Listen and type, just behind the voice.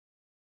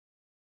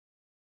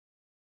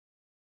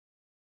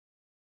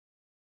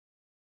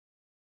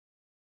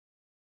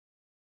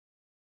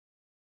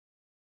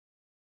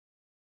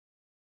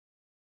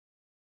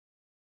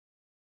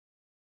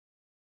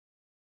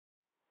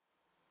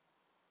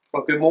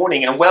Well, good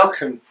morning and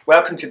welcome.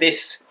 Welcome to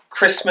this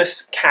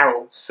Christmas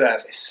carol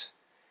service.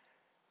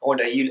 I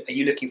wonder, are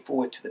you looking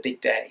forward to the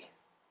big day?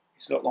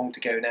 It's not long to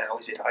go now,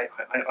 is it?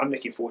 I'm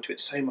looking forward to it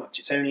so much.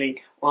 It's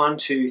only 1,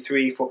 2,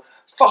 3, 4,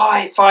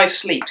 5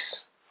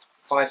 sleeps.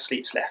 5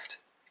 sleeps left.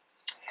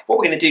 What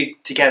we're going to do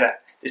together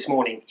this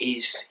morning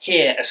is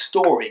hear a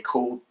story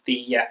called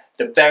the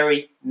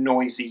Very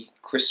Noisy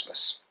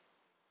Christmas.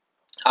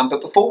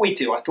 But before we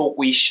do, I thought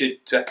we should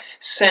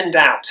send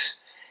out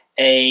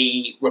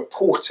a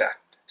reporter,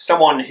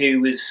 someone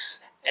who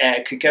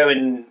could go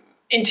and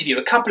interview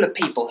a couple of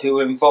people who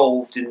are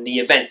involved in the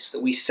events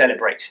that we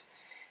celebrate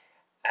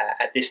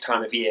at this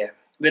time of year.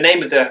 The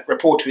name of the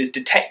reporter is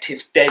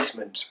Detective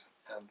Desmond.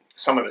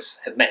 Some of us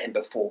have met him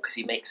before because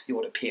he makes the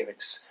odd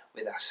appearance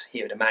with us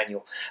here at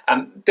Emmanuel.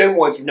 Don't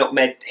worry if you've not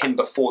met him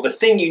before. The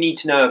thing you need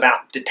to know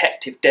about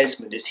Detective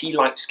Desmond is he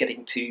likes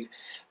getting to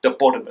the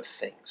bottom of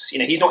things. You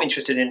know, he's not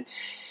interested in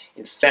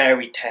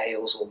fairy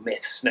tales or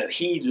myths. No,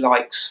 he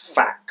likes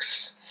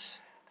facts.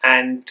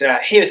 And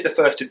here's the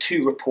first of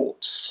 2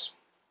 reports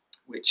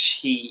which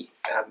he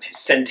has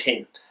sent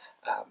in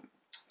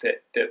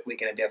that we're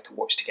going to be able to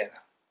watch together.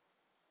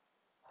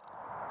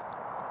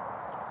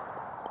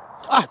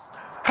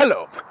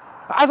 Hello.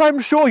 As I'm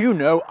sure you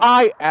know,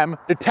 I am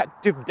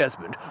Detective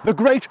Desmond, the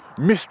great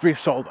mystery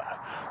solver.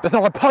 There's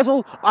not a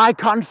puzzle I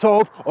can't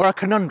solve or a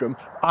conundrum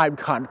I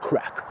can't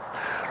crack.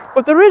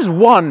 But there is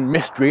one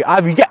mystery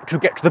I've yet to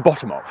get to the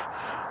bottom of.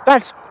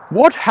 That's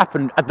what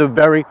happened at the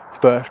very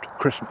first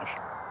Christmas.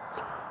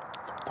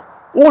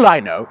 All I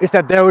know is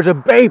that there was a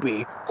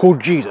baby called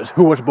Jesus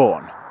who was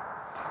born.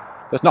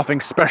 There's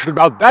nothing special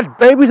about that.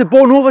 Babies are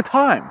born all the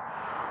time.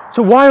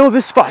 So why all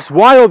this fuss?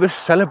 Why all this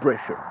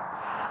celebration?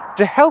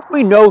 To help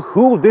me know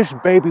who this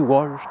baby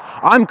was,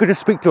 I'm going to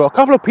speak to a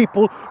couple of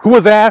people who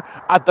were there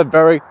at the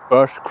very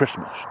first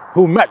Christmas,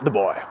 who met the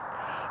boy.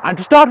 And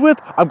to start with,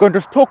 I'm going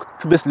to talk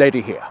to this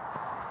lady here.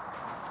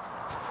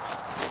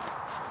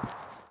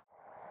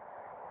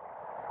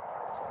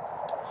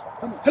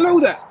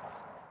 Hello there.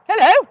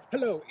 Hello.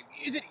 Hello.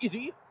 Is it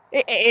Izzy?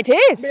 It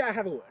is. May I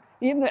have a word?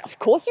 Yeah, of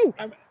course you.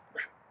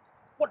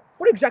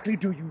 What exactly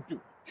do you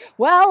do?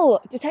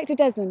 Well, Detective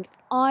Desmond,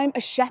 I'm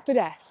a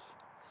shepherdess.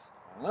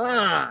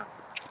 Ah,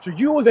 so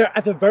you were there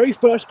at the very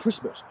first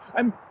Christmas.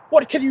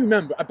 What can you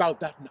remember about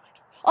that night?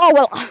 Oh,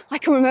 well, I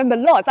can remember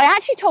lots. I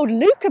actually told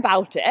Luke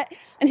about it,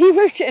 and he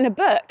wrote it in a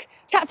book.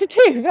 Chapter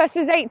 2,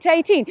 verses 8 to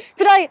 18.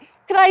 Could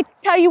I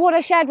tell you what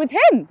I shared with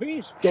him?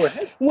 Please, go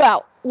ahead.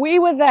 Well, we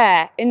were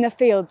there in the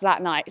fields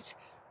that night.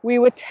 We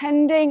were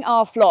tending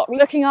our flock,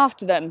 looking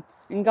after them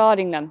and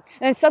guarding them.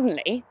 And then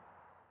suddenly,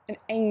 an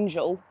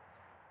angel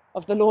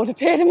of the Lord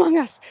appeared among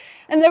us,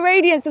 and the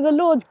radiance of the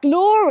Lord's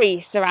glory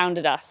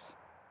surrounded us.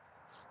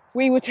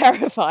 We were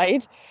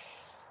terrified,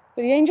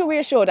 but the angel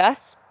reassured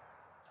us.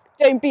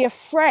 Don't be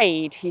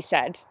afraid, he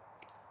said.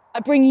 I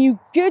bring you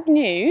good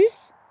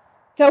news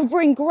that will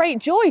bring great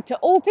joy to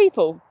all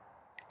people.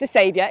 The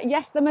Saviour,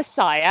 yes, the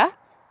Messiah,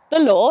 the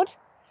Lord,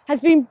 has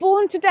been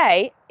born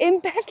today in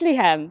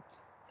Bethlehem,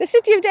 the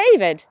city of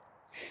David.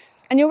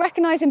 And you'll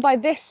recognise him by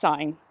this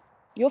sign.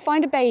 You'll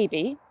find a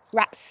baby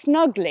wrapped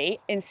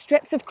snugly in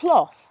strips of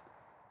cloth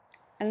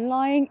and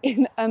lying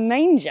in a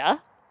manger.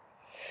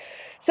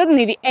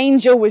 Suddenly the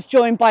angel was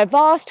joined by a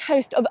vast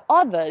host of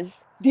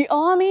others, the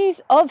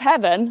armies of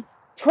heaven,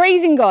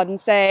 praising God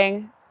and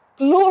saying,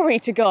 "Glory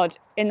to God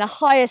in the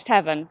highest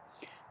heaven,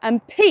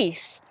 and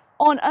peace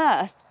on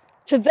earth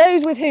to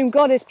those with whom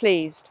God is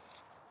pleased."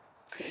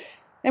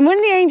 And when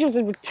the angels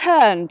had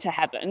returned to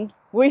heaven,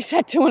 we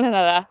said to one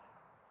another,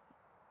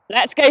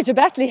 "Let's go to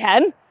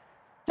Bethlehem.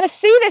 Let's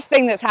see this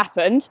thing that's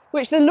happened,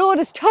 which the Lord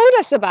has told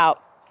us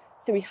about."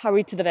 So we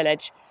hurried to the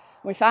village.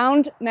 We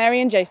found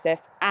Mary and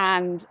Joseph,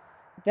 and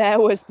there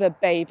was the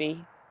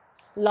baby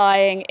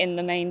lying in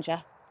the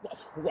manger.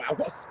 Wow,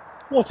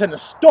 what an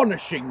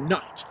astonishing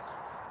night.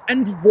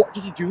 And what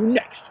did you do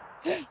next?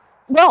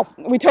 Well,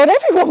 we told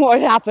everyone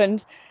what had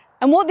happened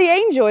and what the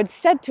angel had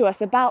said to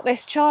us about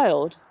this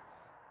child.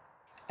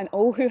 And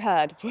all who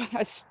heard were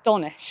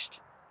astonished.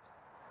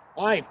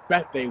 I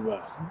bet they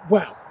were.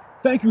 Well,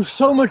 thank you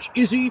so much,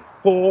 Izzy,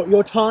 for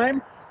your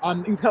time.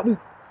 You've helped me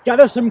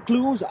gather some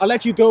clues. I'll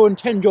let you go and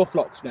tend your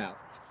flocks now.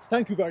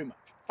 Thank you very much.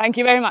 Thank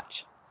you very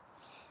much.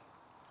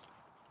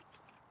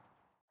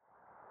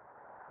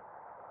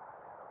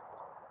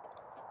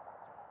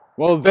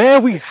 Well, there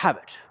we have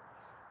it.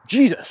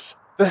 Jesus,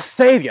 the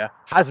Saviour,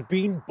 has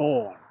been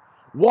born.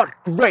 What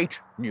great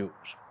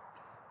news.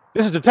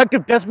 This is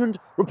Detective Desmond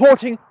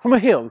reporting from a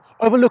hill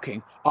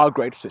overlooking our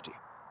great city.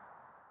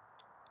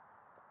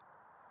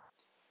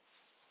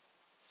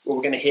 Well,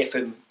 we're going to hear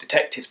from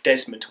Detective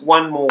Desmond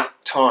one more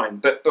time.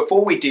 But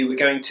before we do, we're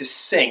going to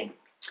sing.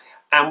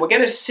 And we're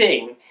going to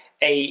sing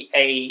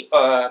we're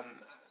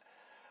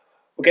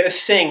going to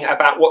sing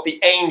about what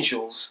the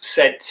angels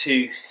said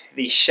to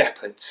the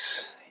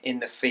shepherds in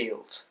the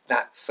fields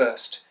that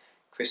first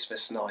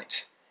Christmas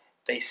night.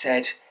 They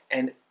said,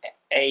 and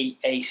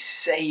a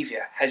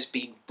Saviour has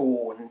been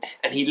born,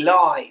 and he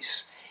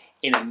lies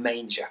in a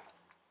manger.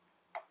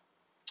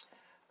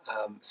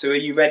 So are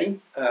you ready?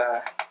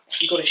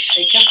 You got a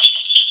shaker?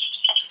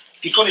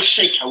 If you've got a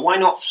shaker, why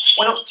not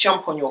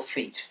jump on your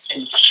feet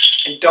and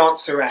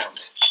dance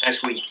around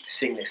as we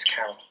sing this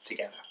carol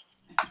together?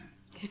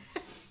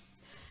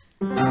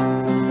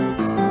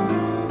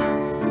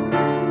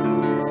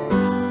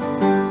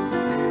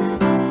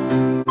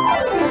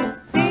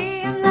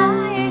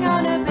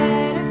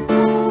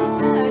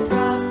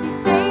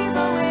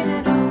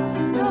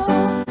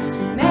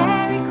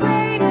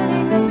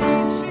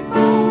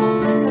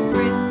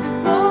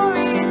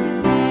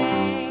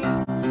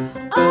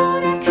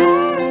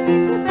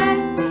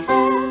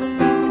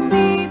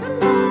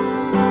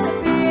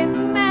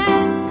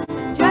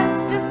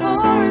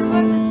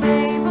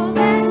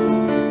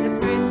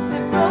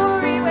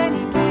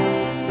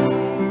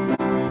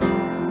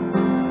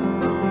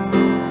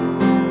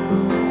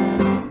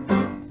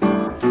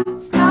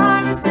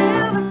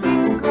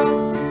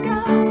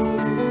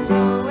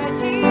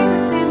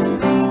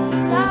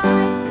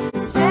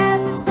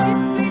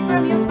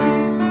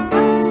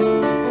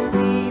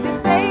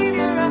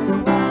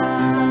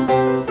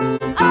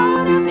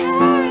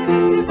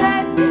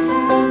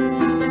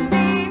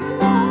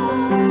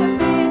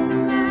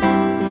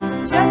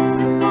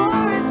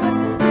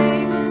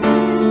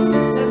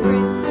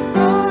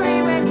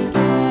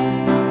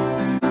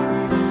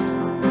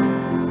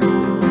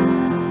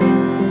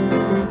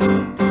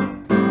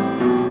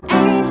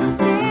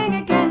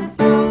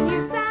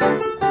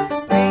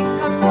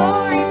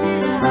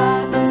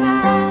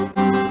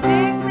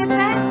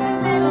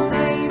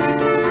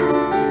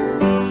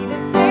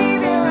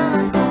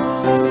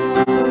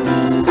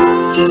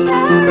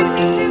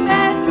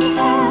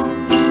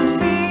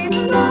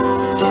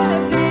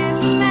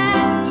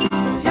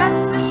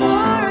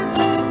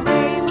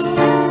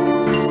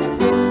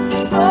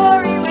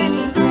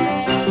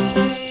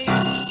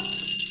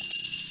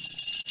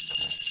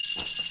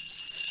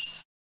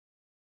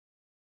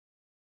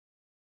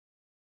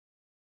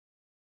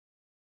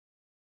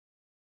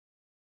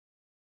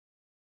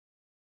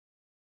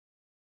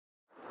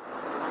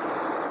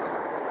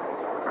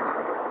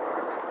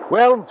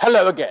 Well,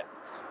 hello again.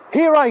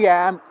 Here I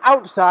am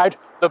outside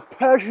the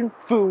Persian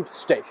Food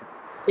Station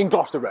in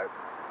Gloucester Road.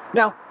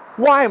 Now,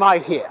 why am I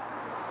here?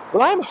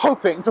 Well, I'm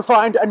hoping to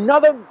find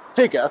another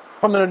figure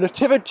from the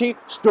Nativity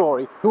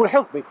story who will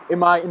help me in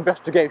my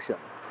investigation.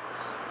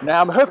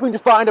 Now, I'm hoping to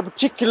find a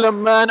particular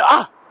man.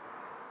 Ah!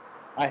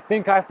 I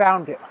think I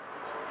found him.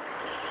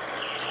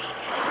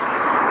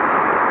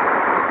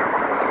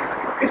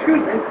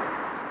 Excuse me.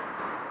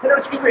 Hello,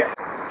 excuse me.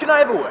 Can I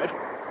have a word?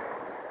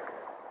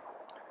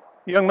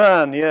 Young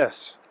man,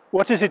 yes.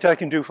 What is it I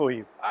can do for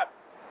you?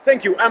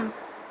 Thank you.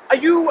 Are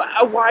you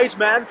a wise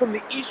man from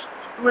the East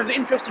who has an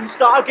interest in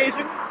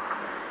stargazing?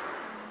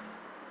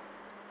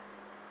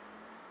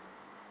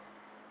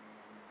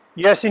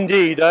 Yes,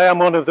 indeed, I am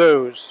one of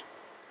those.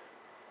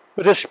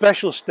 But a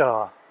special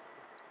star.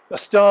 A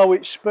star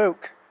which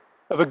spoke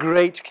of a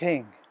great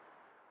king.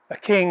 A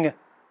king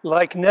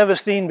like never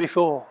seen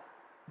before.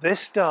 This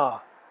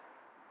star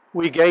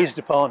we gazed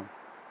upon.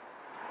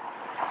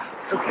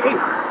 Okay.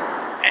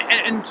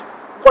 And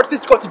what's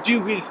this got to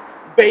do with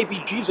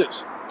baby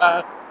Jesus?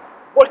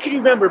 What can you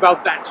remember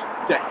about that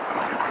day?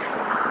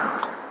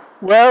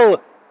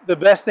 Well, the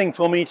best thing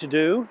for me to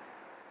do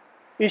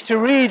is to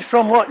read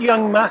from what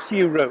young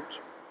Matthew wrote.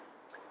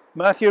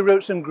 Matthew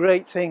wrote some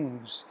great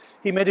things.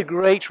 He made a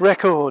great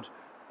record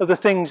of the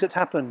things that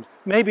happened.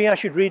 Maybe I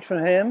should read from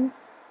him?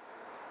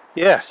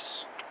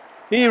 Yes,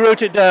 he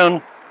wrote it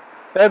down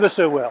ever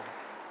so well.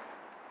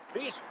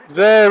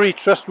 Very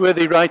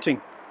trustworthy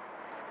writing.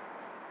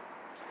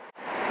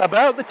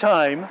 About the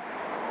time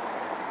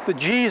that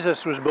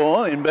Jesus was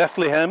born in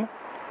Bethlehem,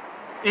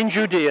 in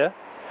Judea,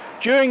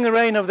 during the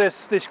reign of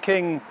this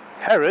King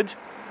Herod,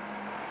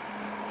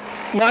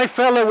 my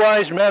fellow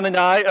wise men and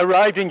I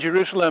arrived in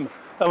Jerusalem,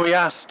 and we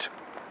asked,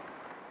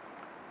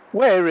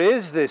 "Where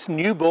is this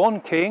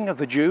newborn king of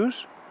the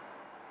Jews?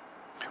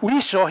 We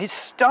saw his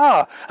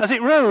star as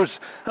it rose,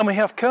 and we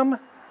have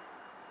come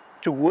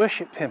to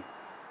worship him."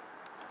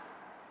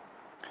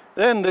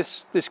 Then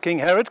this King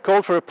Herod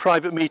called for a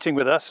private meeting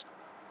with us,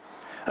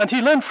 and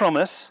he learned from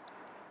us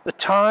the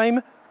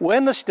time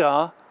when the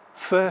star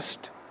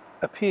first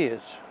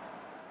appeared.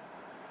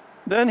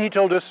 Then he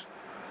told us,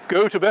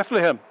 "Go to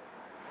Bethlehem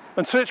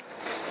and search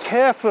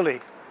carefully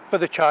for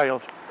the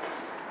child."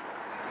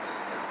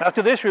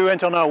 After this, we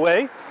went on our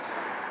way,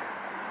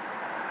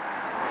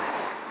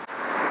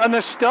 and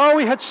the star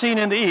we had seen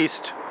in the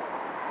east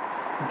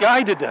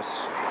guided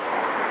us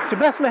to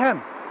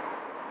Bethlehem.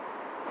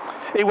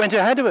 It went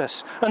ahead of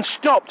us and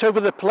stopped over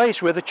the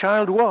place where the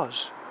child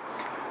was.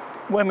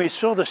 When we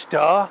saw the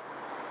star,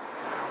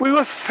 we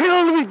were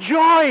filled with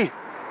joy.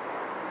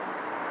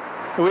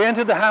 We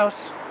entered the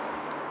house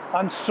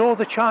and saw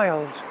the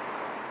child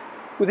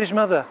with his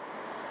mother,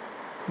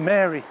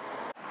 Mary.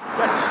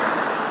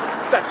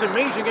 That's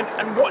amazing.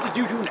 And what did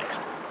you do next?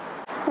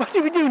 What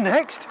did we do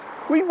next?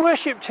 We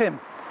worshipped him.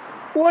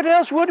 What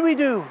else would we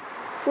do?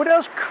 What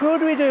else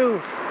could we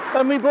do?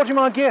 And we brought him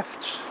our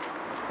gifts.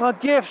 Our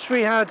gifts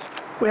we had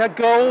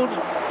gold,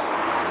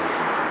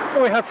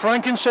 And we had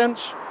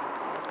frankincense,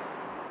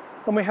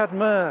 and we had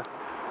myrrh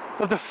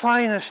of the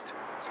finest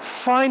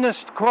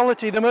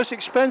quality, the most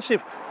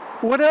expensive.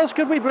 What else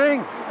could we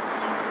bring?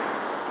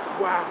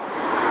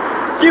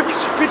 Wow.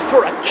 Gifts fit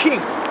for a king.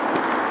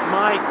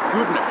 My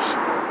goodness.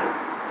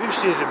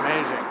 This is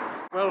amazing.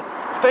 Well,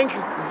 thank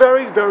you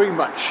very, very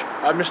much,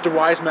 Mr.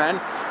 Wiseman.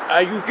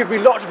 You've given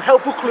me lots of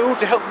helpful clues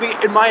to help me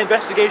in my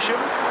investigation.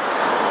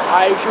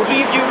 I shall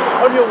leave you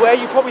on your way.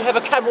 You probably have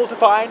a camel to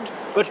find,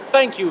 but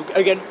thank you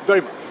again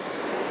very much.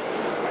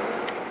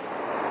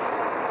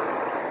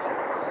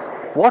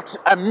 What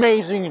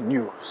amazing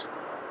news!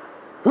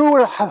 Who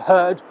would have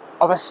heard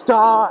of a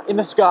star in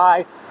the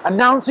sky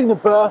announcing the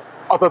birth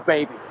of a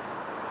baby?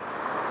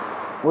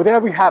 Well, there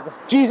we have it.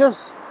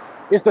 Jesus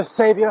is the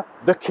Saviour,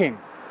 the King.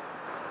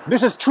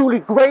 This is truly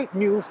great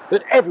news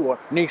that everyone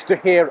needs to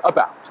hear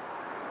about.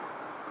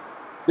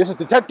 This is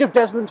Detective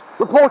Desmond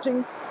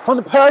reporting from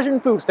the Persian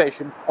food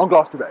station on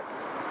Gloucester Road.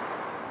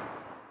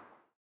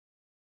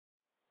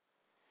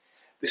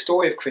 The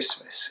story of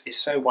Christmas is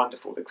so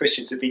wonderful that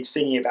Christians have been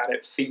singing about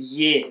it for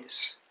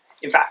years.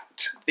 In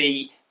fact,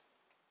 the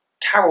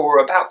carol we're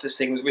about to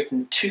sing was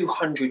written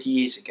 200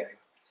 years ago.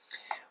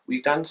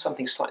 We've done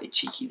something slightly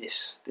cheeky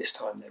this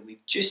time though.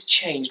 We've just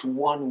changed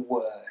one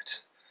word.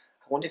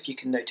 I wonder if you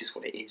can notice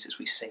what it is as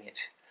we sing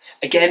it.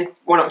 Again,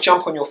 why not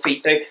jump on your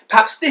feet though?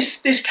 Perhaps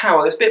this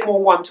carol is a bit more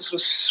one to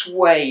sort of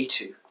sway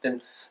to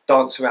than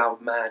dance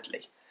around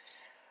madly.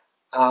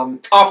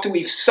 After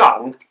we've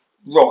sung,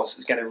 Roz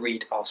is going to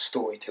read our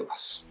story to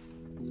us.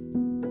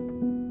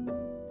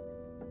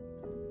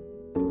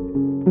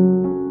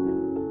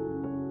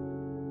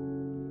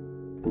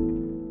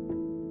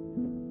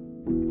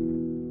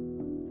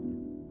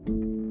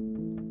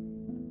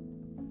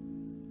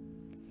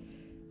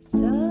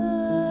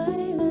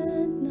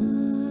 Silent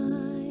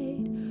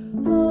night,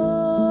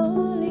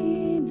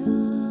 holy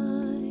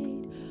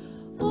night,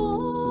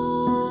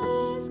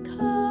 all is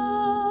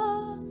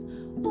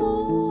calm,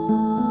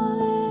 all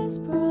is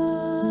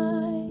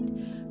bright,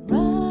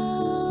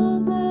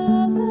 round the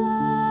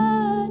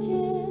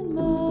Virgin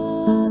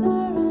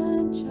Mother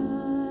and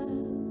Child,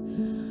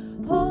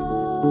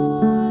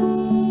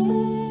 holy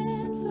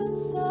infant,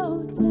 so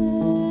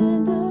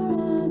tender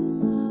and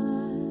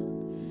mild,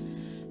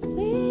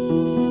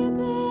 sleep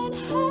in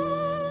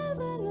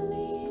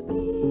heavenly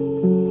peace,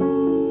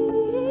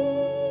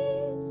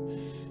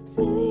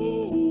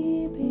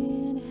 sleep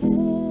in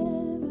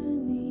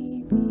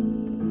heavenly peace.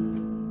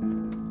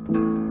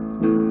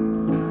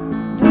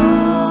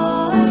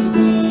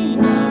 Noisy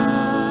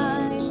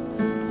night,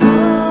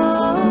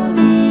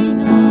 holy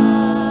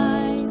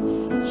night,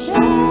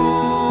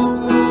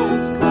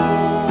 shepherds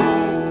quail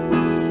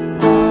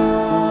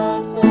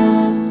at the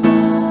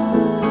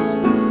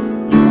sound,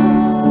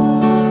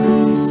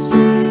 glory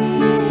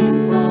stream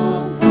from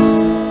heaven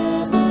afar,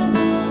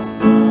 heavenly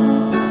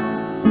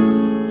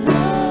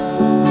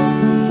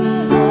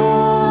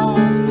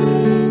hosts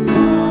sing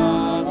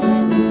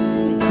hallelujah.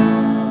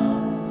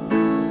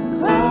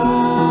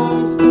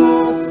 Christ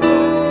the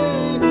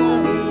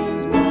Saviour is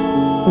born.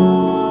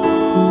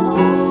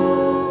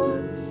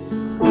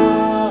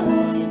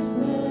 Christ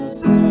the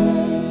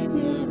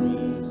Saviour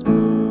is born.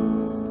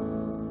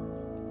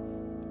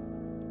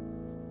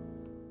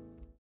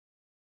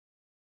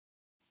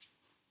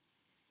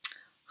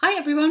 Hi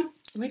everyone,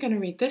 we're going to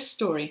read this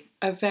story,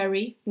 A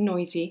Very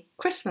Noisy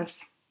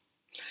Christmas.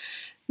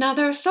 Now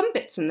there are some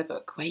bits in the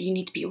book where you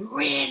need to be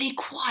really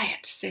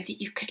quiet so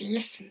that you could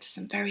listen to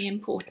some very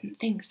important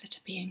things that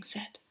are being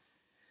said.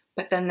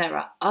 But then there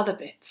are other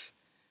bits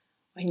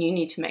when you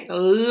need to make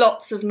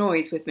lots of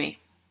noise with me.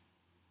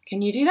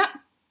 Can you do that?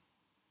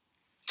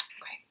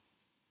 Okay,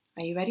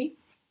 are you ready?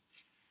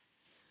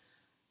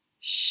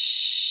 Shh.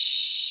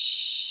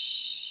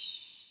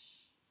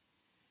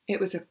 It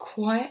was a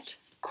quiet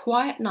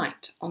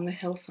night on the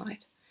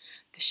hillside.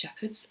 The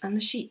shepherds and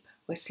the sheep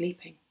were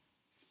sleeping.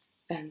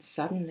 Then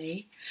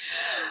suddenly,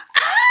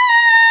 an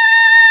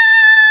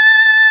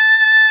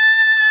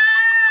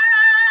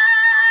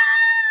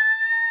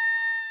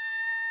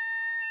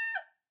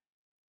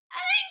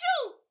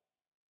angel!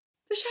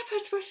 The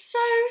shepherds were so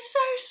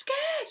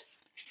scared.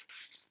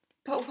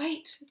 But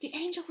wait, the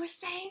angel was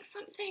saying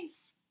something.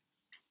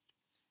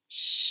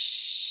 Shh.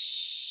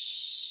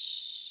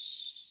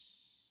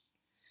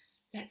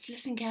 Let's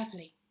listen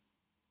carefully.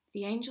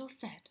 The angel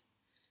said,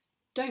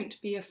 "Don't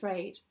be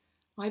afraid.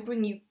 I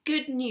bring you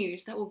good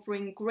news that will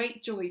bring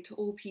great joy to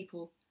all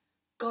people.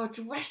 God's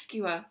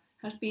rescuer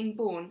has been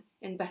born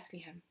in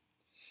Bethlehem.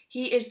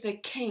 He is the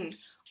King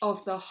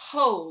of the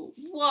whole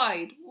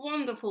wide,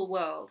 wonderful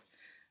world,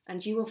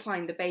 and you will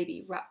find the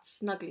baby wrapped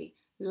snugly,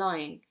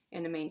 lying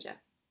in a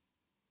manger."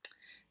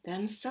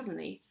 Then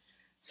suddenly,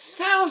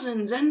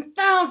 thousands and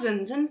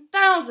thousands and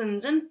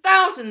thousands and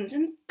thousands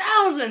and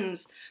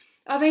thousands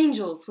of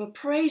angels were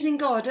praising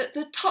God at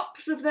the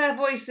tops of their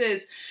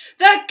voices.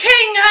 "The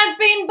King has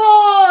been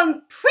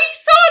born!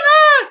 Peace on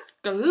earth!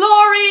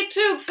 Glory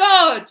to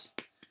God!"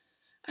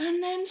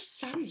 And then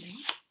suddenly,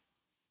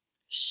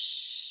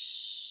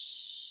 shh,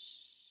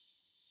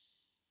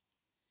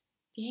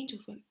 The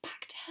angels went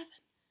back to heaven,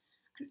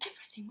 and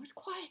everything was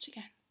quiet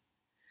again.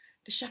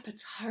 The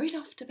shepherds hurried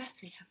off to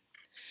Bethlehem,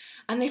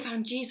 and they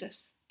found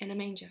Jesus in a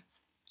manger,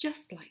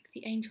 just like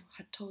the angel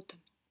had told them.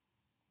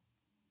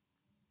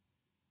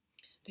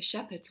 The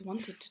shepherds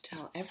wanted to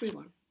tell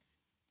everyone.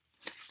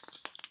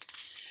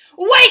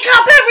 "Wake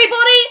up,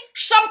 everybody!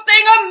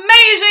 Something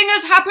amazing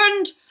has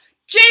happened!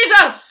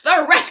 Jesus,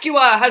 the rescuer,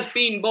 has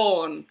been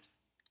born!"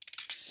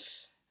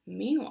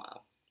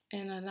 Meanwhile,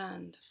 in a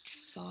land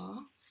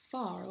far,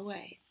 far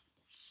away,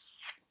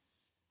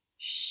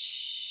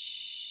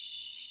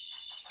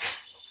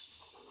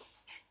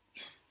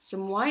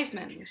 some wise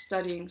men were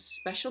studying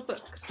special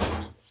books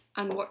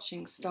and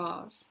watching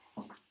stars.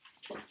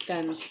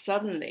 Then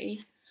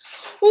suddenly,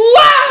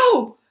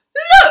 wow!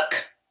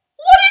 Look!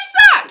 What is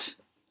that?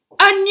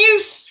 A new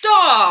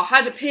star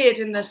had appeared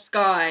in the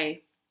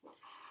sky.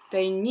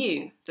 They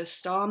knew the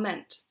star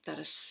meant that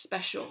a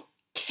special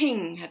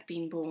king had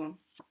been born.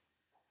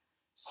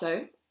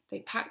 So they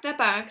packed their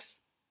bags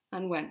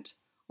and went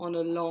on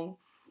a long,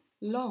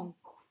 long,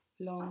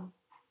 long,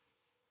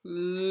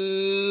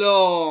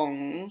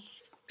 long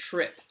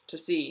trip to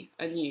see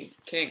a new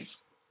king.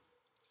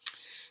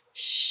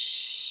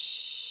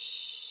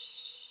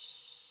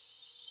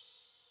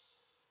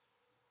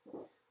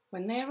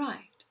 When they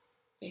arrived,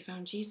 they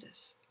found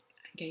Jesus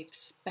and gave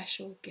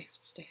special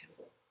gifts to him: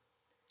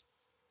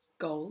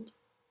 gold,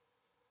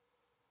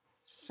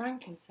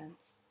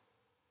 frankincense,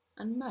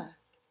 and myrrh.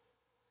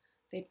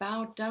 They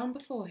bowed down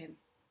before him,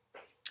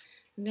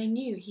 and they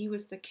knew he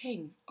was the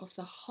king of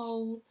the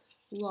whole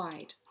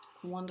wide,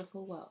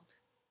 wonderful world.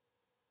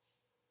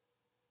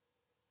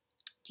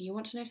 Do you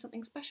want to know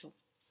something special?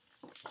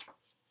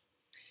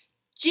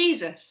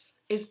 Jesus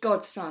is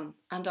God's Son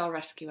and our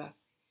rescuer.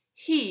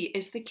 He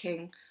is the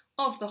King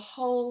of the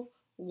whole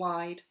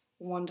wide,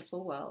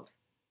 wonderful world.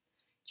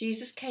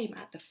 Jesus came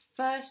at the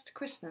first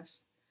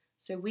Christmas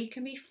so we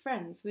can be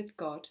friends with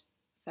God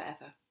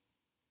forever.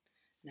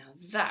 Now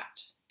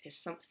that is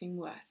something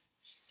worth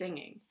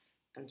singing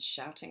and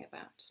shouting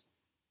about.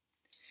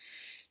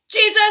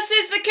 Jesus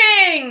is the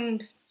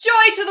King!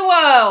 Joy to the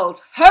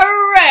world!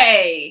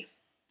 Hooray!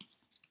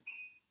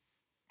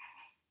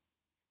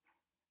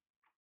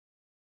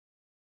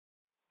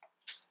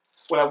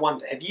 Well, I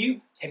wonder, have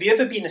you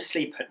ever been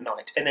asleep at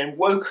night and then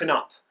woken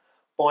up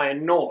by a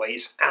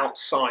noise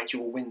outside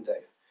your window?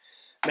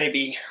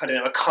 Maybe, I don't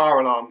know, a car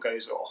alarm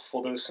goes off,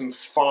 or there's some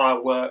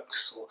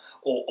fireworks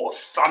or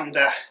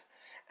thunder,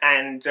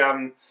 and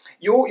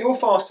you're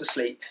fast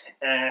asleep.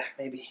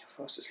 Maybe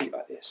fast asleep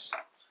like this.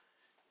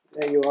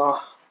 There you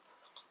are,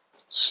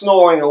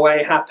 snoring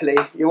away happily.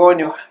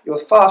 You're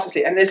fast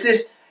asleep, and there's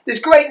this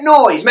great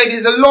noise. Maybe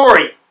there's a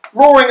lorry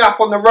roaring up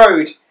on the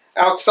road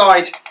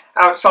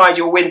outside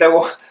your window.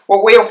 Or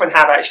what we often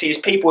have actually is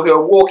people who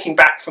are walking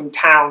back from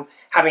town,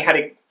 having had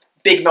a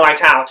big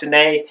night out, and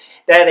there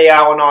they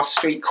are on our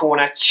street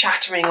corner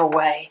chattering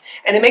away,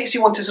 and it makes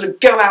me want to sort of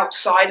go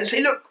outside and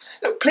say,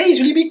 look, please,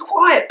 will you be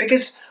quiet,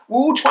 because we're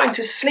all trying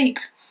to sleep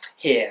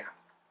here.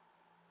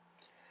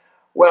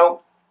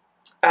 Well,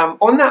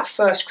 on that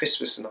first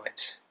Christmas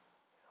night,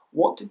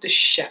 what did the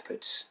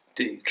shepherds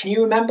do? Can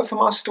you remember from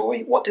our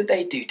story? What did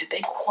they do? Did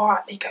they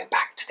quietly go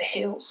back to the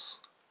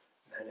hills?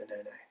 No,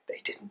 they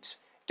didn't.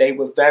 They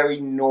were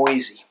very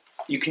noisy.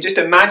 You can just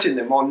imagine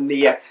them on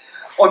the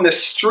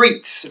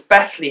streets of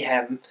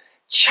Bethlehem,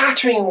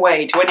 chattering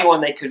away to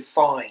anyone they could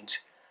find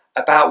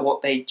about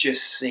what they'd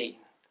just seen.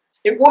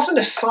 It wasn't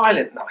a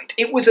silent night,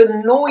 it was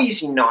a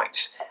noisy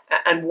night.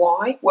 And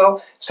why?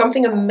 Well,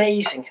 something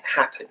amazing had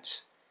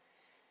happened.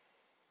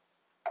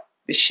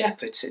 The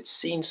shepherds had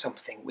seen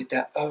something with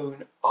their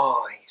own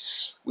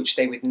eyes, which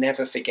they would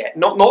never forget.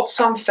 Not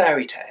some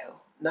fairy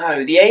tale.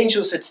 No, the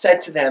angels had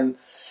said to them,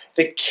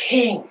 the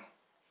King,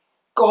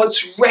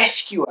 God's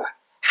rescuer,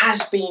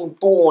 has been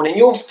born, and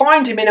you'll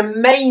find him in a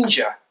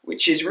manger,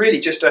 which is really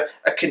just a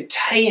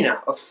container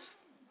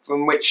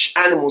from which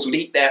animals would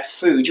eat their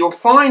food. You'll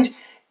find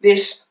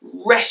this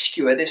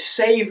rescuer, this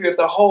saviour of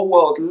the whole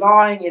world,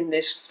 lying in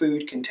this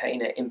food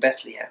container in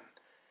Bethlehem.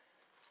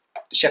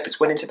 The shepherds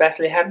went into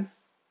Bethlehem.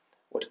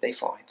 What did they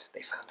find?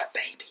 They found a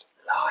baby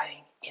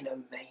lying in a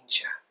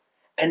manger.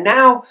 And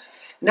now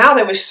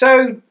they were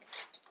so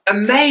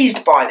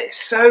amazed by this,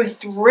 so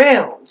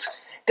thrilled,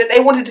 that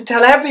they wanted to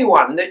tell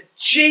everyone that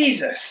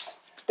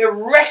Jesus, the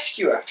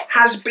rescuer,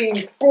 has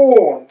been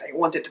born. They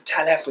wanted to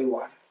tell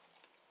everyone.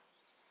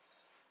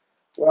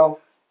 Well,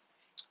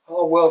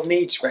 our world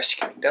needs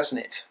rescuing, doesn't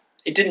it?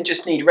 It didn't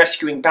just need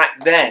rescuing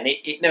back then.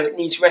 It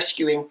needs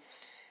rescuing.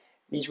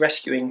 Needs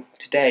rescuing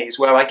today as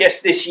well. I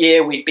guess this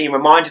year we've been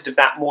reminded of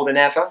that more than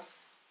ever.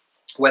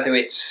 Whether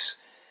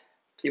it's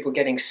people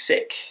getting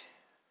sick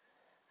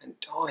and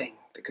dying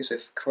because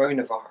of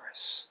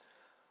coronavirus,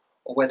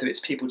 or whether it's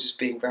people just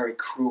being very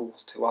cruel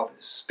to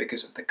others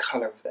because of the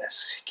colour of their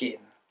skin.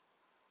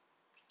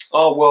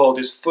 Our world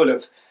is full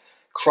of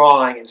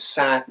crying and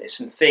sadness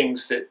and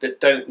things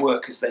that don't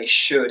work as they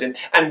should.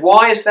 And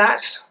why is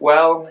that?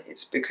 Well,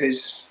 it's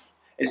because,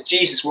 as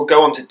Jesus will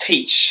go on to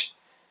teach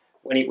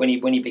when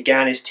he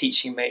began his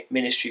teaching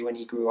ministry when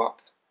he grew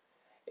up,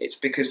 It's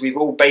because we've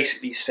all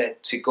basically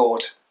said to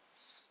God,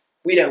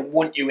 we don't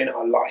want you in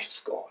our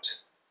life, God.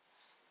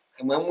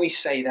 And when we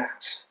say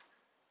that,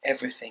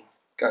 everything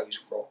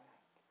goes wrong.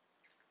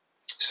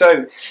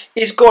 So,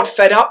 is God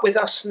fed up with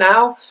us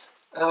now?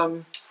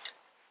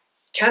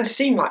 Can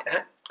seem like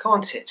that,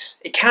 can't it?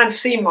 It can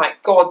seem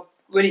like God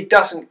really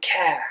doesn't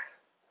care.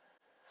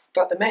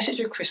 But the message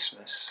of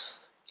Christmas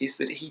is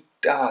that he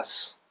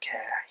does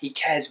care. He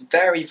cares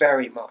very,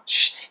 very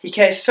much. He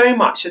cares so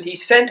much that he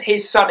sent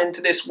his son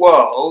into this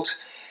world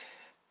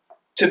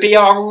to be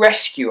our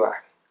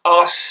rescuer,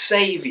 our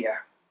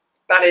saviour.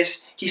 That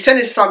is, he sent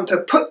his son to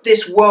put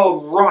this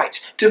world right,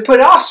 to put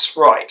us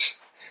right.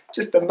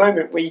 Just the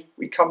moment we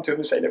come to him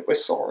and say that we're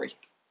sorry.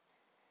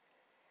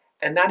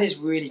 And that is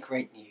really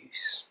great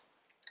news.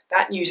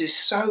 That news is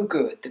so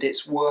good that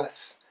it's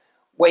worth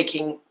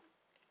waking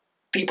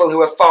people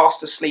who are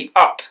fast asleep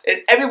up.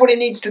 Everybody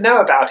needs to know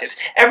about it.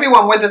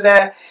 Everyone, whether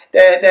they're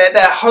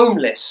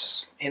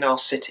homeless in our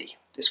city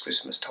this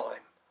Christmas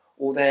time,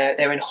 or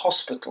they're in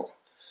hospital,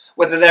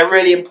 whether they're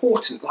really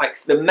important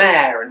like the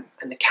mayor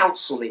and the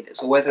council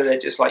leaders, or whether they're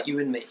just like you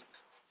and me,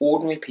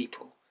 ordinary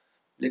people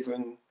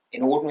living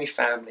in ordinary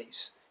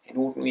families, in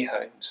ordinary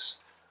homes,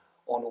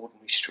 on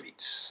ordinary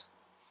streets.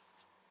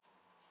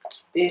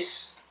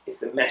 This is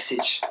the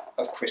message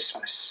of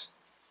Christmas.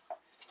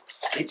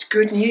 It's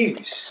good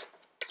news.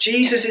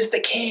 Jesus is the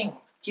King.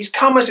 He's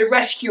come as a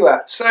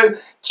rescuer. So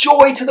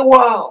joy to the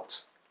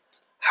world.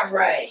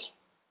 Hooray.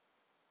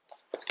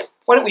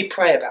 Why don't we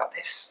pray about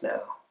this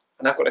now?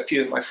 And I've got a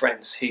few of my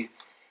friends who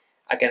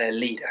are going to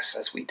lead us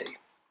as we do.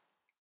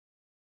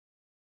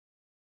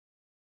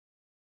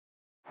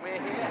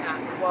 We're here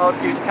at the Wild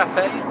Goose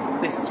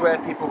Cafe. This is where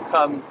people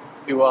come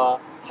who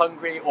are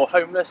hungry or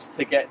homeless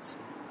to get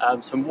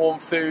some warm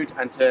food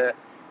and to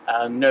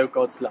know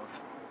God's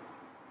love.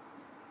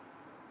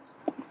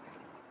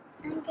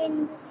 I'm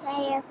going to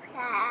say a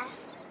prayer.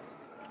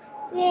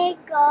 Dear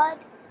God,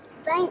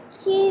 thank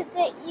you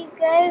that you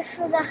go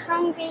for the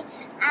hungry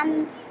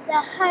and the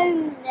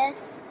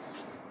homeless,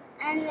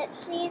 and that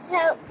please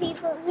help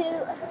people who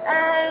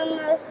are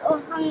homeless or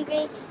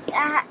hungry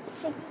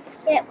to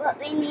get what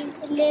they need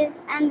to live,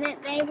 and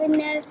that they will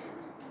know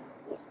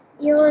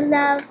your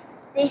love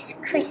this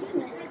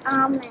Christmas.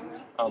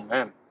 Amen.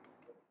 Amen.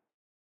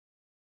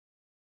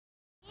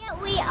 Here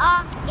we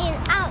are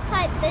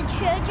outside the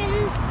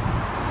Children's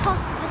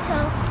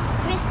Hospital,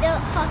 Bristol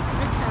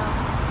Hospital.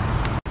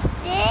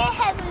 Dear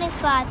Heavenly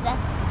Father,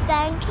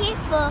 thank you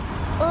for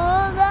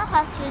all the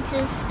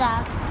hospital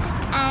staff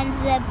and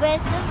the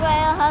Bristol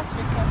Royal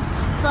Hospital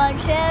for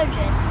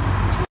children.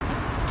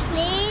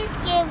 Please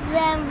give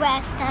them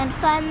rest and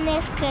fun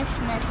this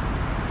Christmas.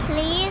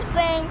 Please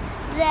bring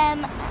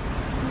them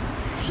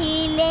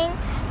healing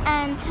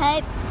and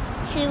hope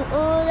to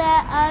all the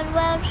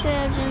unwell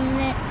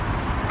children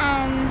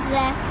and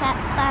their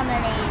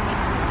families.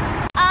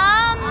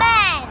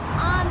 Amen.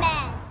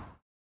 Amen.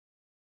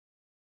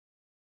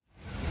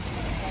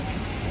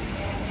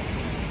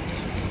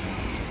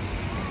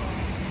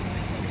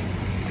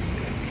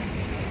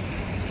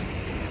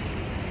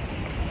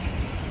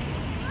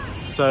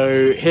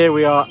 So here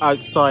we are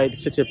outside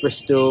City of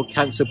Bristol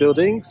Council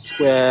buildings,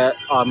 where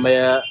our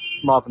Mayor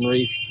Marvin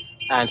Rees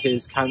and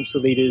his council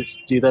leaders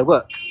do their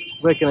work.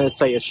 We're going to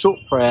say a short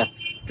prayer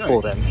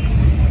for them.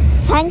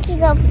 Thank you,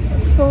 God,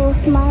 for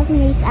Marvin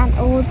Rees and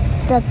all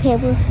the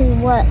people who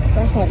work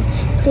for him.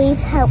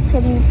 Please help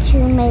him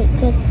to make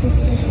good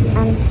decisions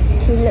and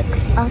to look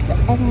after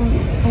everyone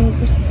in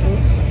Bristol.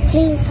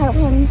 Please help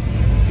him.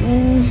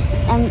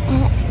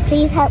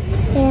 Please help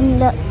him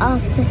look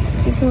after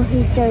people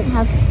who don't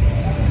have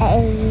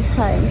a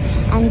home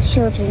and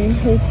children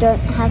who don't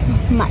have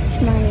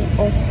much money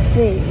or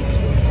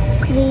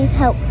food. Please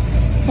help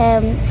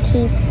him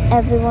keep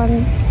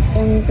everyone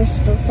in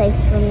Bristol safe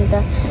from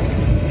the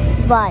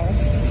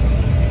virus.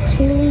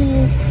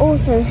 Please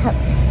also help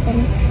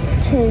him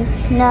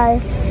to know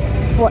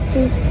what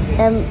is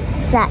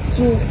that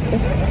Jesus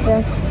is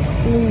the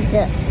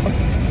leader of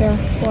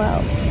the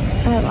world.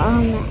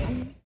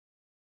 Amen.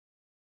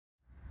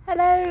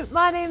 Hello,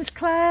 my name's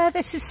Claire,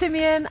 this is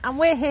Simeon, and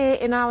we're here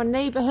in our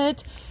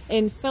neighbourhood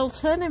in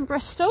Filton in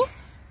Bristol.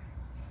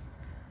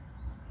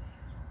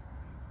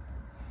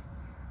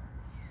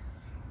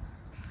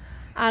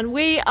 And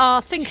we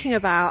are thinking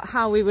about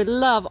how we would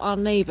love our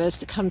neighbours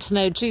to come to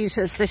know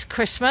Jesus this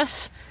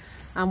Christmas,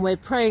 and we're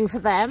praying for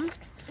them,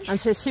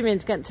 and so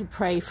Simeon's going to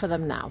pray for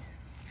them now.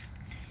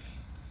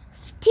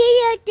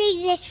 Dear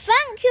Jesus,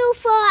 thank you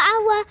for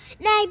our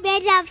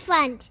neighbours and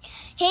friends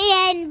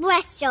here in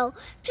Bristol.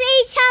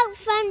 Please help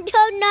them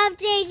to know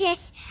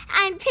Jesus,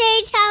 and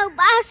please help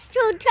us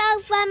to tell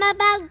them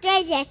about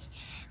Jesus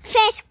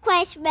this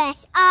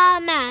Christmas.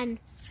 Amen.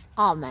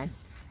 Amen.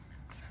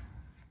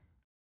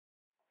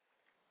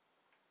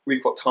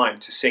 We've got time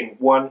to sing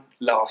one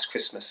last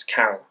Christmas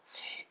carol.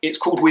 It's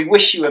called We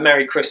Wish You a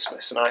Merry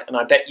Christmas, and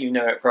I bet you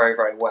know it very,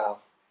 very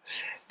well.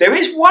 There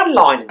is one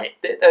line in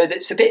it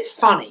that's a bit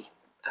funny.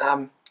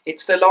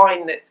 It's the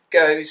line that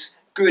goes,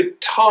 "Good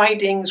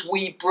tidings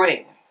we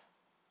bring."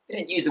 We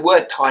don't use the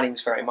word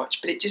tidings very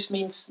much, but it just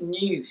means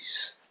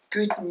news,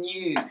 good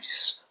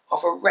news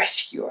of a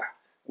rescuer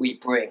we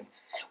bring.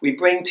 We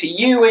bring to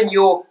you and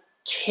your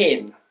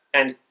kin,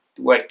 and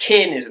the word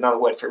kin is another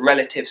word for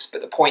relatives,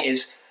 but the point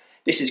is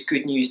this is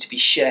good news to be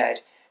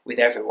shared with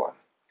everyone.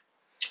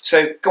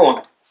 So go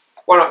on,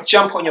 why not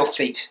jump on your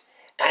feet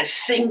and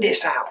sing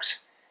this out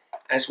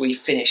as we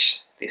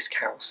finish this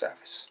carol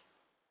service.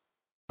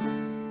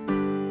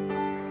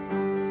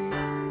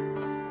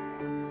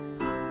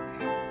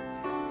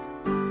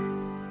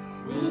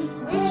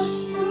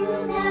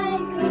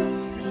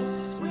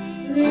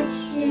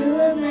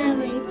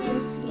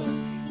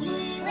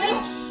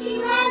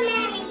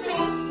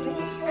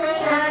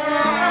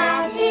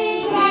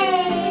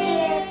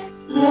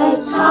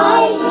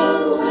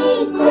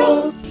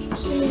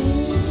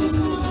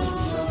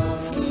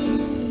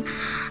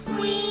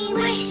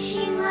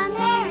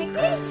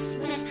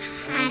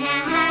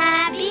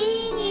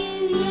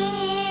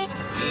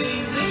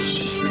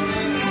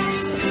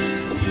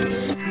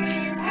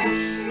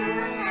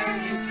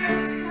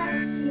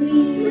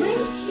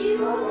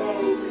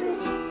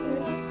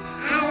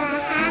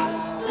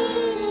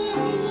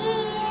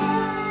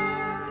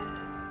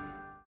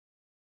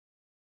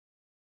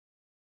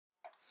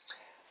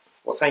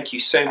 Well, thank you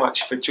so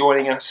much for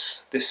joining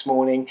us this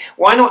morning.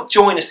 Why not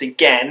join us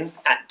again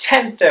at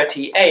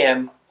 10:30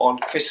 a.m. on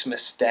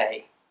Christmas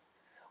Day?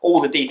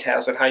 All the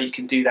details on how you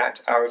can do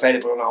that are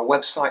available on our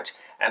website,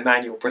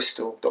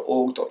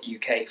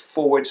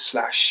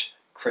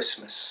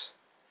 emmanuelbristol.org.uk/Christmas.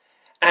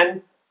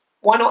 And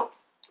why not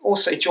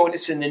also join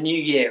us in the new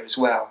year as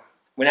well?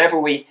 Whenever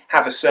we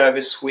have a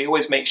service, we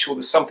always make sure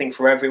there's something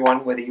for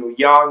everyone, whether you're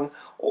young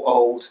or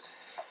old,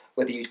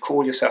 whether you'd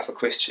call yourself a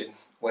Christian,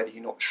 whether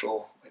you're not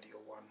sure whether you're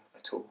one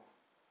at all.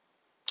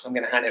 I'm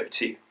going to hand over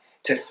to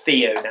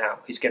Theo now,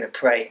 who's going to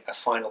pray a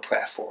final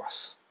prayer for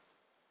us.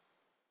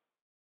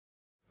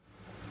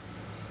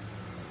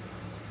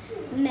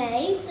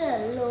 May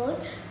the Lord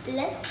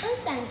bless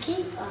us and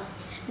keep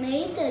us.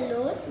 May the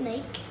Lord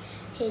make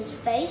his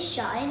face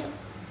shine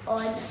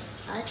on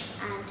us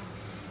and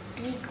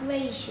be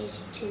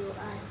gracious to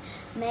us.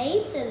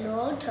 May the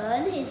Lord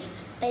turn his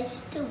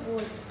face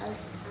towards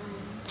us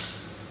and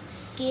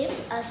give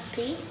us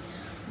peace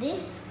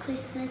this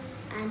Christmas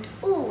and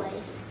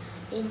always.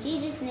 In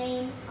Jesus'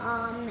 name,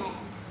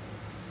 amen.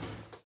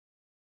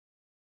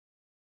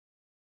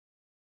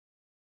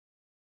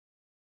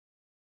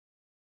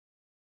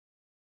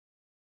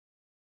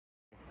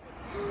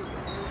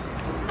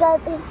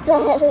 God is the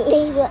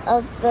leader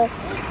of the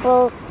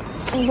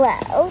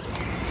world,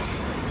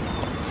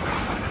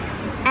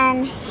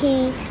 and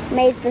he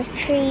made the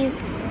trees,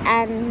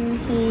 and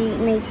he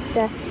made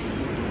the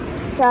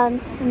sun,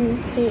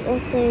 and he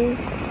also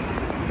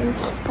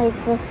made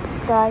the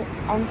sky,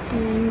 and he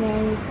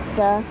made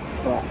the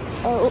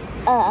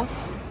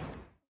earth.